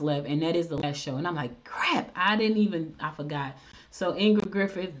of seats left, and that is the last show. And I'm like, crap, I forgot. So Ingrid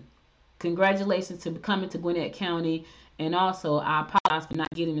Griffith, congratulations to coming to Gwinnett County, and also I apologize for not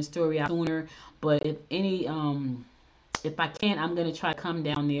getting the story out sooner. But if I can, I'm gonna try to come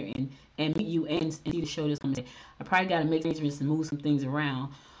down there and meet you and see the show this Sunday. I probably gotta make arrangements and move some things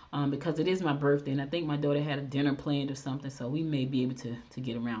around because it is my birthday, and I think my daughter had a dinner planned or something, so we may be able to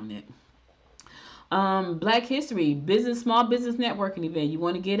get around that. Black History Small Business Networking event. You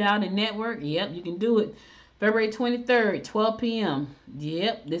want to get out and network? Yep, you can do it. February 23rd, 12 p.m.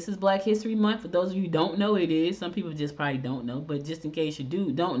 Yep, this is Black History Month. For those of you who don't know, it is. Some people just probably don't know, but just in case you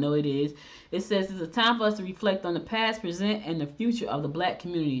don't know, it is. It says it's a time for us to reflect on the past, present, and the future of the Black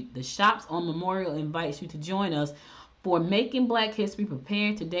community. The Shops on Memorial invites you to join us for Making Black History,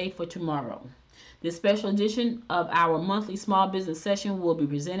 Preparing Today for Tomorrow. This special edition of our monthly small business session will be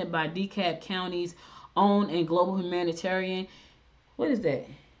presented by DeKalb County's own and global humanitarian. What is that?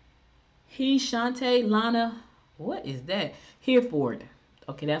 Shante Lana. What is that? Hereford.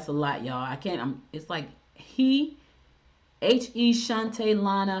 Okay, that's a lot, y'all. It's like Shante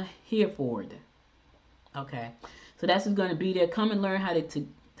Lana Hereford. Okay, so that's who's going to be there. Come and learn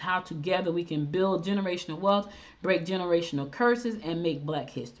how together we can build generational wealth, break generational curses, and make Black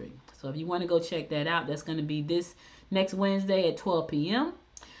history. So if you want to go check that out, that's going to be this next Wednesday at 12 p.m.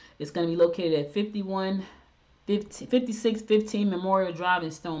 It's going to be located at 5615 Memorial Drive in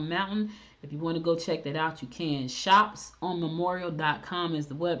Stone Mountain. If you want to go check that out, you can. Shopsonmemorial.com is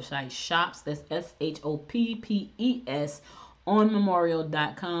the website. Shops, that's SHOPPES,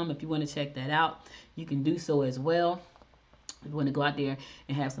 onmemorial.com. If you want to check that out, you can do so as well. If you want to go out there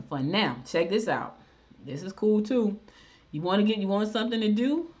and have some fun. Now, check this out. This is cool too. You want something to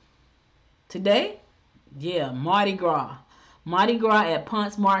do today? Yeah, Mardi Gras. Mardi Gras at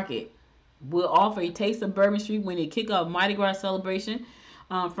Ponce Market will offer a taste of Bourbon Street when they kick off Mardi Gras celebration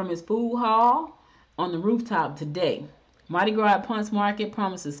from its food hall on the rooftop today. Mardi Gras at Ponce Market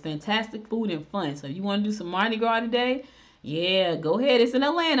promises fantastic food and fun. So if you want to do some Mardi Gras today, yeah, go ahead. It's in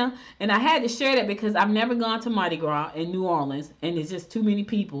Atlanta. And I had to share that because I've never gone to Mardi Gras in New Orleans, and it's just too many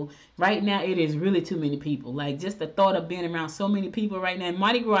people. Right now, it is really too many people. Like, just the thought of being around so many people right now.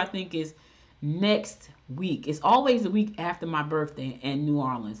 Mardi Gras, I think, is next week. It's always the week after my birthday in New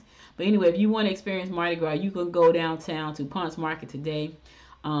Orleans. But anyway, if you want to experience Mardi Gras, you can go downtown to Ponce Market today.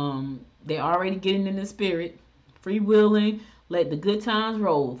 They're already getting in the spirit. Freewheeling. Let the good times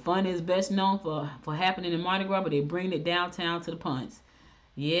roll. Fun is best known for happening in Mardi Gras, but they bring it downtown to the Ponce.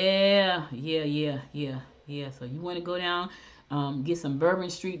 Yeah. So you want to go down, get some Bourbon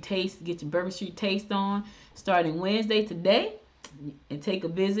Street taste, get your Bourbon Street taste on, starting Wednesday today, and take a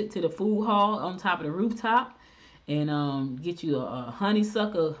visit to the food hall on top of the rooftop, and get you a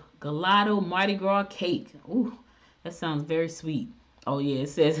honeysuckle gelato Mardi Gras cake. Ooh, that sounds very sweet. Oh yeah, it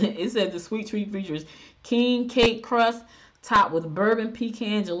says the sweet treat features king cake crust, topped with bourbon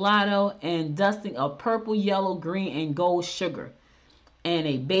pecan gelato and dusting of purple, yellow, green, and gold sugar, and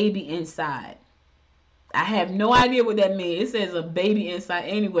a baby inside. I have no idea what that means. It says a baby inside.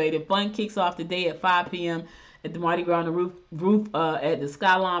 Anyway, the fun kicks off today at 5 p.m. at the Mardi Gras on the roof at the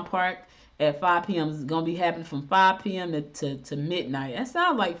Skyline Park at 5 p.m. It's going to be happening from 5 p.m. to midnight. That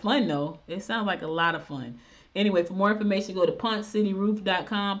sounds like fun, though. It sounds like a lot of fun. Anyway, for more information, go to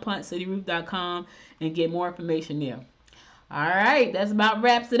puncecityroof.com, and get more information there. All right, that's about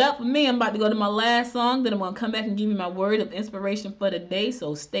wraps it up for me. I'm about to go to my last song. Then I'm going to come back and give you my word of inspiration for the day,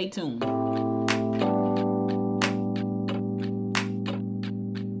 so stay tuned.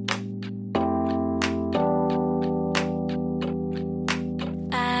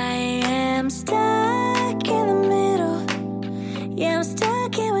 I am stuck in the middle. Yeah, I'm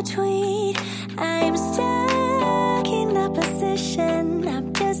stuck in between. I'm stuck in the position.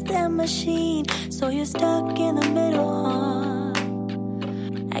 I'm just a machine. So you're stuck in the middle, huh?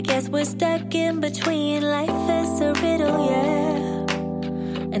 I guess we're stuck in between. Life is a riddle,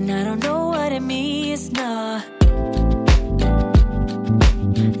 yeah. And I don't know what it means, no.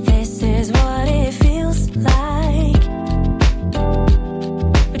 This is what it feels like.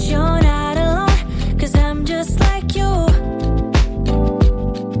 But you're not alone, 'cause I'm just like you.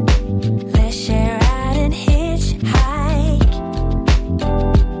 Let's share out and hitchhike.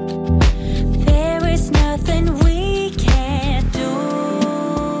 There is nothing we can't do.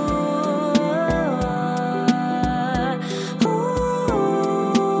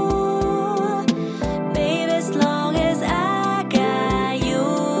 Ooh, baby, slow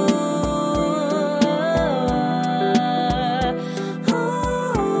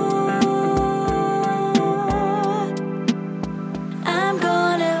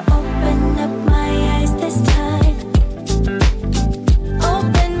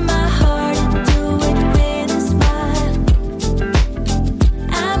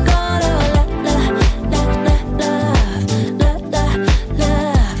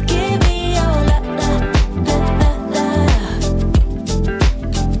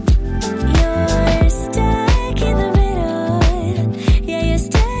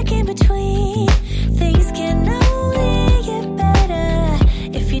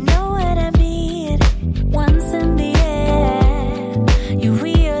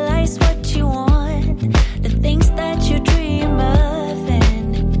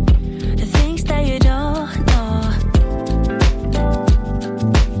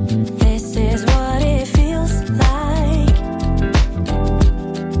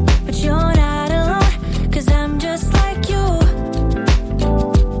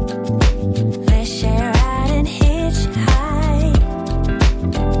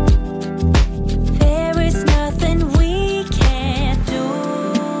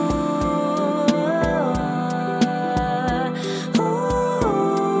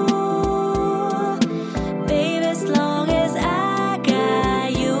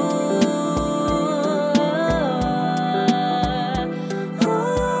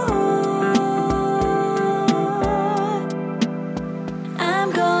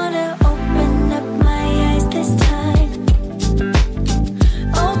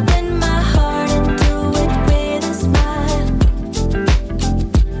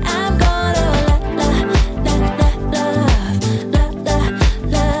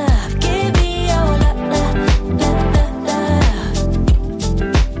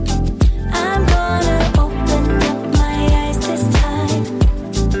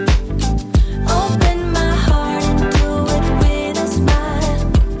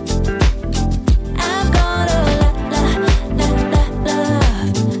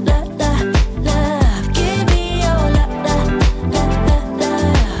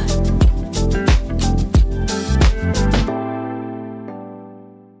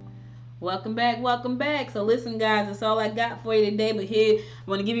Welcome back. So listen, guys, that's all I got for you today. But here, I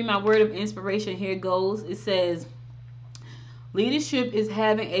want to give you my word of inspiration. Here it goes. It says, leadership is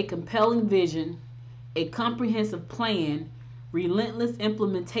having a compelling vision, a comprehensive plan, relentless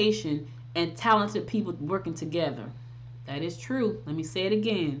implementation, and talented people working together. That is true. Let me say it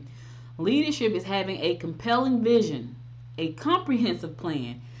again. Leadership is having a compelling vision, a comprehensive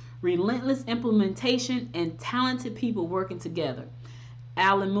plan, relentless implementation, and talented people working together.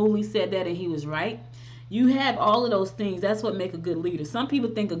 Alan Mooley said that, and he was right. You have all of those things. That's what makes a good leader. Some people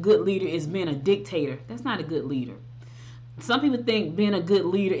think a good leader is being a dictator. That's not a good leader. Some people think being a good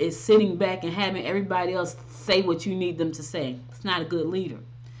leader is sitting back and having everybody else say what you need them to say. It's not a good leader.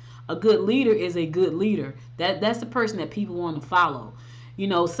 A good leader is a good leader. That's the person that people want to follow. You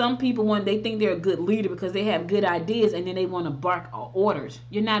know, some people, when they think they're a good leader because they have good ideas and then they want to bark orders.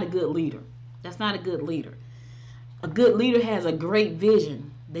 You're not a good leader. That's not a good leader. A good leader has a great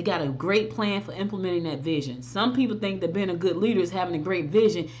vision. They got a great plan for implementing that vision. Some people think that being a good leader is having a great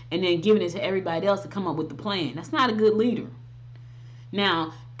vision and then giving it to everybody else to come up with the plan. That's not a good leader.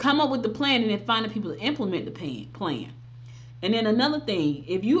 Now, come up with the plan and then find the people to implement the plan. And then another thing,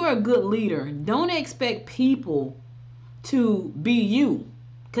 if you are a good leader, don't expect people to be you,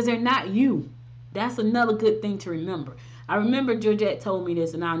 because they're not you. That's another good thing to remember. I remember Georgette told me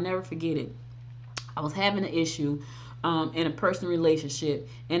this, and I'll never forget it. I was having an issue in a personal relationship,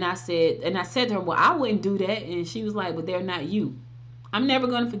 and I said to her, well, I wouldn't do that. And she was like, but they're not you. I'm never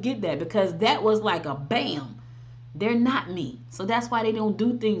going to forget that, because that was like a bam. They're not me. So that's why they don't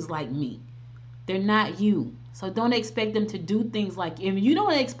do things like me. They're not you. So don't expect them to do things like you. If you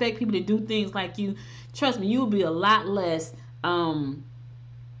don't expect people to do things like you, trust me, you'll be a lot less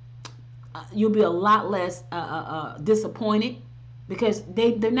disappointed, because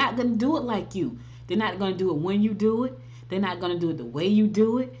they're not going to do it like you. They're not going to do it when you do it. They're not going to do it the way you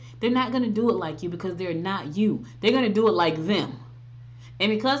do it. They're not going to do it like you, because they're not you. They're going to do it like them. And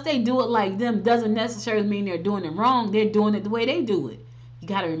because they do it like them doesn't necessarily mean they're doing it wrong. They're doing it the way they do it. You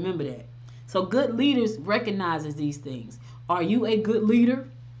got to remember that. So good leaders recognizes these things. Are you a good leader?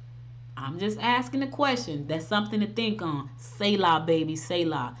 I'm just asking a question. That's something to think on. Selah, baby,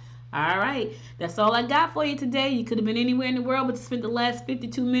 Selah. All right. That's all I got for you today. You could have been anywhere in the world, but you spent the last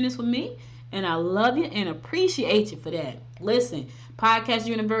 52 minutes with me. And I love you and appreciate you for that. Listen, Podcast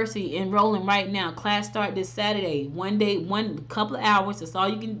University enrolling right now. Class start this Saturday. One day, couple of hours. That's all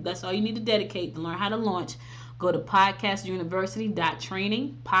you need to dedicate to learn how to launch. Go to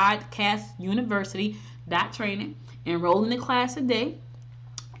podcastuniversity.training, podcastuniversity.training. Enroll in the class today,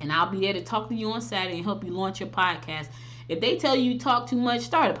 and I'll be there to talk to you on Saturday and help you launch your podcast. If they tell you talk too much,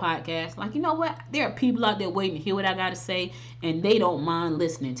 start a podcast. Like, you know what? There are people out there waiting to hear what I got to say, and they don't mind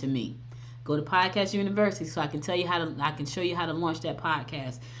listening to me. Go to Podcast University so I can show you how to launch that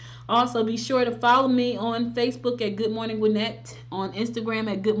podcast. Also, be sure to follow me on Facebook at Good Morning Gwinnett, on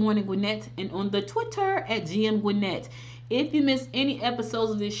Instagram at Good Morning Gwinnett, and on the Twitter at GM Gwinnett. If you miss any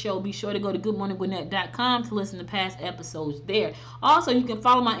episodes of this show, be sure to go to goodmorninggwinnett.com to listen to past episodes there. Also, you can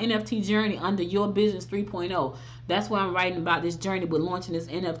follow my NFT journey under Your Business 3.0. That's where I'm writing about this journey with launching this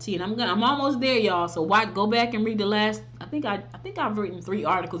NFT, and I'm almost there, y'all. So go back and read the last. I think I've written 3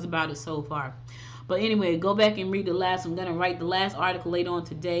 articles about it so far. But anyway, go back and read the last. I'm gonna write the last article later on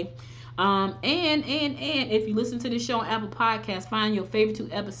today. And if you listen to the show on Apple Podcasts, find your favorite 2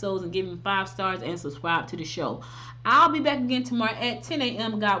 episodes and give them 5 stars and subscribe to the show. I'll be back again tomorrow at 10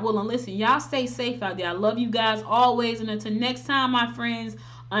 a.m. God willing. Listen, y'all stay safe out there. I love you guys always. And until next time, my friends,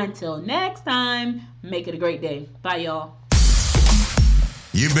 until next time, make it a great day. Bye, y'all.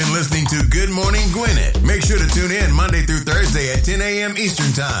 You've been listening to Good Morning Gwinnett. Make sure to tune in Monday through Thursday at 10 a.m.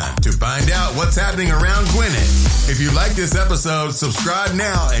 Eastern Time to find out what's happening around Gwinnett. If you like this episode, subscribe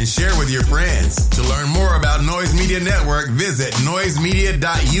now and share with your friends. To learn more about Noise Media Network, visit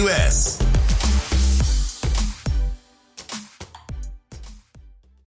noisemedia.us.